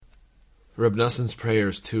Reb Nassan's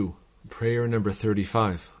prayers 2, prayer number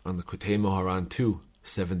 35 on the Likutey Moharan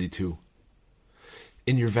 2:72.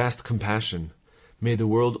 In your vast compassion, may the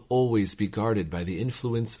world always be guarded by the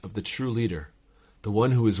influence of the true leader, the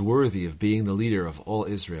one who is worthy of being the leader of all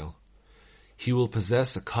Israel. He will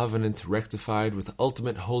possess a covenant rectified with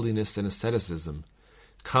ultimate holiness and asceticism,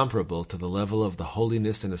 comparable to the level of the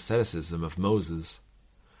holiness and asceticism of Moses.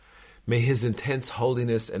 May his intense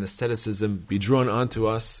holiness and asceticism be drawn onto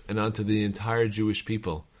us and onto the entire Jewish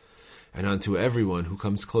people, and onto everyone who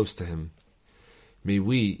comes close to him. May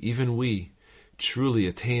we, even we, truly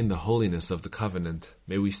attain the holiness of the covenant.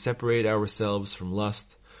 May we separate ourselves from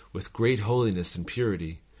lust with great holiness and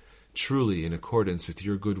purity, truly in accordance with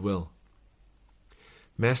your good will.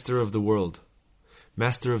 Master of the world,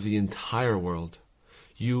 Master of the entire world,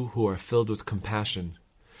 you who are filled with compassion,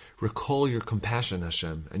 recall your compassion,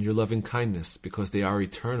 Hashem, and your loving kindness, because they are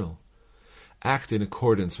eternal. Act in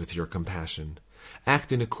accordance with your compassion.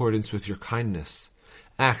 Act in accordance with your kindness.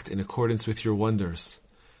 Act in accordance with your wonders.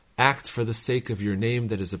 Act for the sake of your name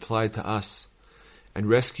that is applied to us, and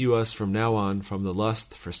rescue us from now on from the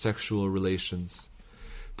lust for sexual relations.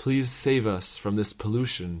 Please save us from this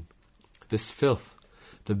pollution, this filth,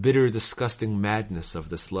 the bitter, disgusting madness of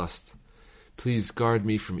this lust. Please guard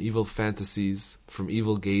me from evil fantasies, from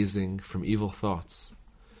evil gazing, from evil thoughts.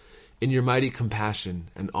 In your mighty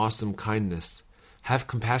compassion and awesome kindness, have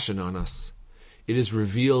compassion on us. It is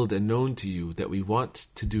revealed and known to you that we want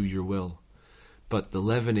to do your will. But the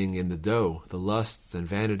leavening in the dough, the lusts and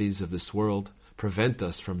vanities of this world, prevent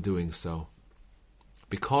us from doing so.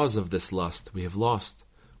 Because of this lust, we have lost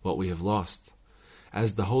what we have lost.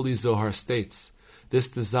 As the Holy Zohar states, this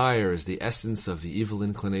desire is the essence of the evil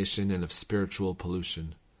inclination and of spiritual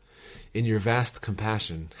pollution. In your vast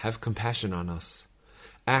compassion, have compassion on us.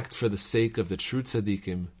 Act for the sake of the true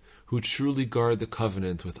tzaddikim, who truly guard the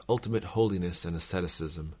covenant with ultimate holiness and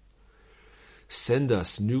asceticism. Send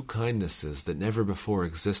us new kindnesses that never before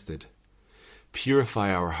existed.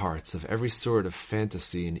 Purify our hearts of every sort of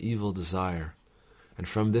fantasy and evil desire, and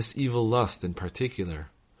from this evil lust in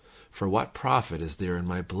particular. For what profit is there in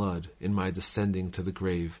my blood, in my descending to the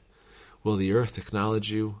grave? Will the earth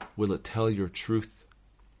acknowledge you? Will it tell your truth?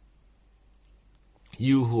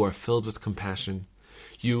 You who are filled with compassion,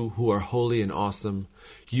 you who are holy and awesome,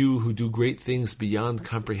 you who do great things beyond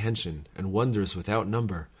comprehension and wonders without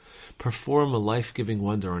number, perform a life-giving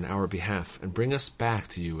wonder on our behalf and bring us back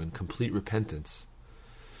to you in complete repentance.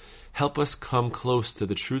 Help us come close to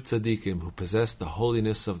the true tzaddikim who possess the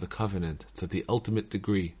holiness of the covenant to the ultimate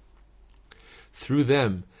degree. Through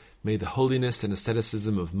them, may the holiness and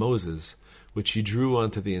asceticism of Moses, which he drew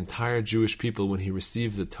onto the entire Jewish people when he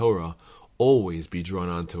received the Torah, always be drawn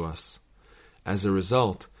onto us. As a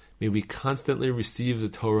result, may we constantly receive the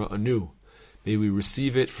Torah anew. May we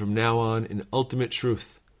receive it from now on in ultimate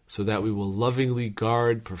truth, so that we will lovingly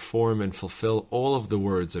guard, perform, and fulfill all of the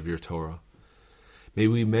words of your Torah. May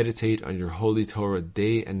we meditate on your holy Torah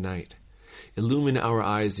day and night. Illumine our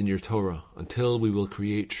eyes in your Torah until we will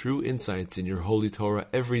create true insights in your holy Torah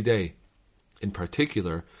every day, in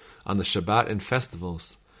particular on the Shabbat and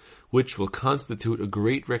festivals, which will constitute a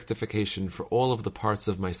great rectification for all of the parts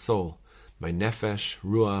of my soul, my nefesh,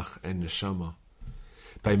 ruach, and neshama.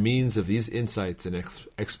 By means of these insights and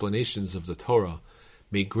explanations of the Torah,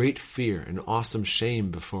 may great fear and awesome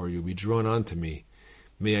shame before you be drawn onto me.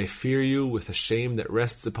 May I fear you with a shame that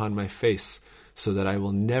rests upon my face, so that I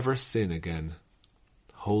will never sin again.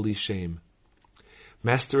 Holy shame.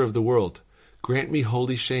 Master of the world, grant me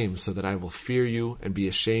holy shame so that I will fear you and be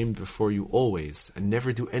ashamed before you always, and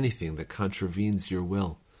never do anything that contravenes your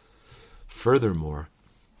will. Furthermore,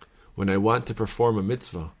 when I want to perform a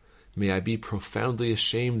mitzvah, may I be profoundly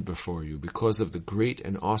ashamed before you because of the great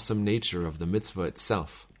and awesome nature of the mitzvah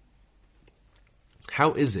itself.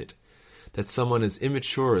 How is it that someone as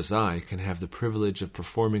immature as I can have the privilege of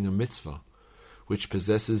performing a mitzvah, which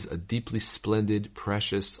possesses a deeply splendid,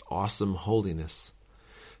 precious, awesome holiness?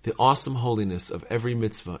 The awesome holiness of every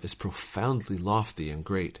mitzvah is profoundly lofty and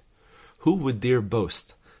great. Who would dare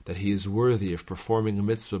boast that he is worthy of performing a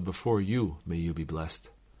mitzvah before you, may you be blessed?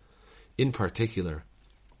 In particular,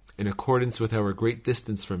 in accordance with our great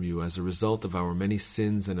distance from you as a result of our many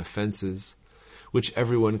sins and offenses, which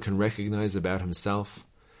everyone can recognize about himself,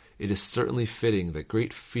 it is certainly fitting that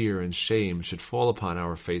great fear and shame should fall upon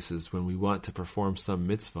our faces when we want to perform some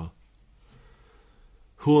mitzvah.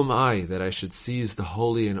 Who am I that I should seize the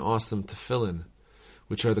holy and awesome tefillin,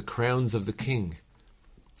 which are the crowns of the king,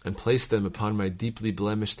 and place them upon my deeply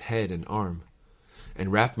blemished head and arm,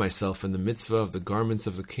 and wrap myself in the mitzvah of the garments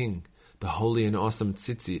of the king, the holy and awesome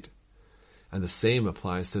tzitzit? And the same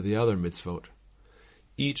applies to the other mitzvot.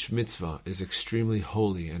 Each mitzvah is extremely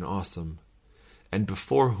holy and awesome. And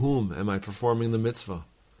before whom am I performing the mitzvah?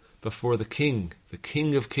 Before the King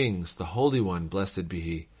of Kings, the Holy One, blessed be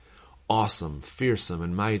He, awesome, fearsome,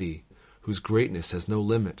 and mighty, whose greatness has no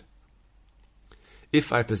limit.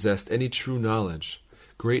 If I possessed any true knowledge,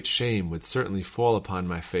 great shame would certainly fall upon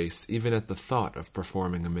my face even at the thought of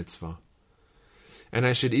performing a mitzvah. And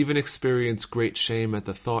I should even experience great shame at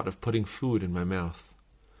the thought of putting food in my mouth.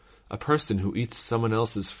 A person who eats someone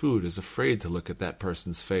else's food is afraid to look at that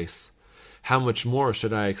person's face. How much more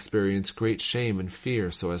should I experience great shame and fear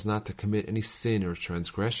so as not to commit any sin or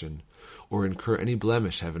transgression, or incur any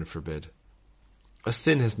blemish, heaven forbid. A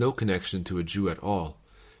sin has no connection to a Jew at all,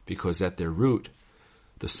 because at their root,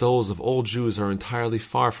 the souls of all Jews are entirely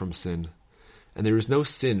far from sin, and there is no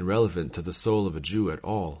sin relevant to the soul of a Jew at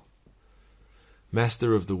all.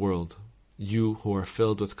 Master of the world, you who are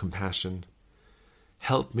filled with compassion,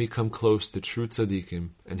 help me come close to true tzaddikim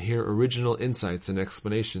and hear original insights and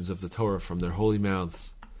explanations of the Torah from their holy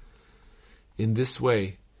mouths. In this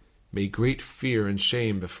way, may great fear and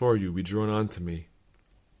shame before you be drawn on to me.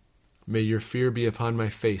 May your fear be upon my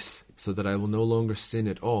face, so that I will no longer sin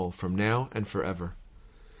at all from now and forever.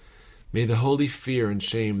 May the holy fear and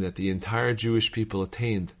shame that the entire Jewish people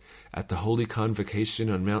attained at the holy convocation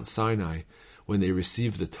on Mount Sinai when they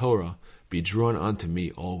received the Torah be drawn onto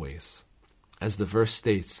me always. As the verse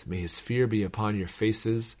states, may his fear be upon your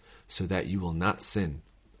faces, so that you will not sin.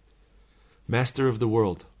 Master of the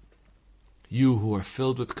world, you who are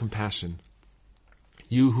filled with compassion,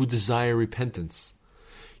 you who desire repentance,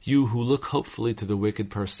 you who look hopefully to the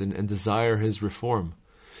wicked person and desire his reform,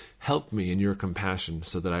 help me in your compassion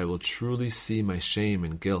so that I will truly see my shame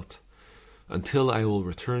and guilt, until I will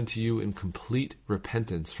return to you in complete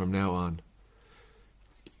repentance from now on.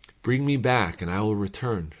 Bring me back, and I will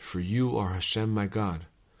return, for you are Hashem my God.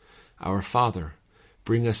 Our Father,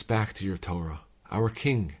 bring us back to your Torah. Our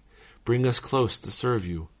King, bring us close to serve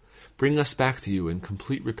you. Bring us back to you in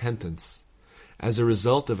complete repentance. As a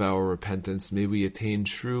result of our repentance, may we attain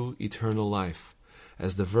true eternal life.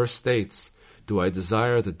 As the verse states, do I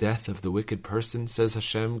desire the death of the wicked person, says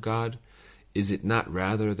Hashem God? Is it not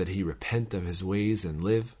rather that he repent of his ways and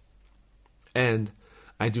live? And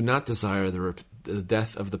I do not desire the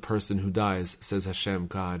death of the person who dies, says Hashem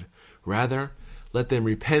God. Rather, let them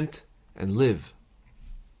repent and live.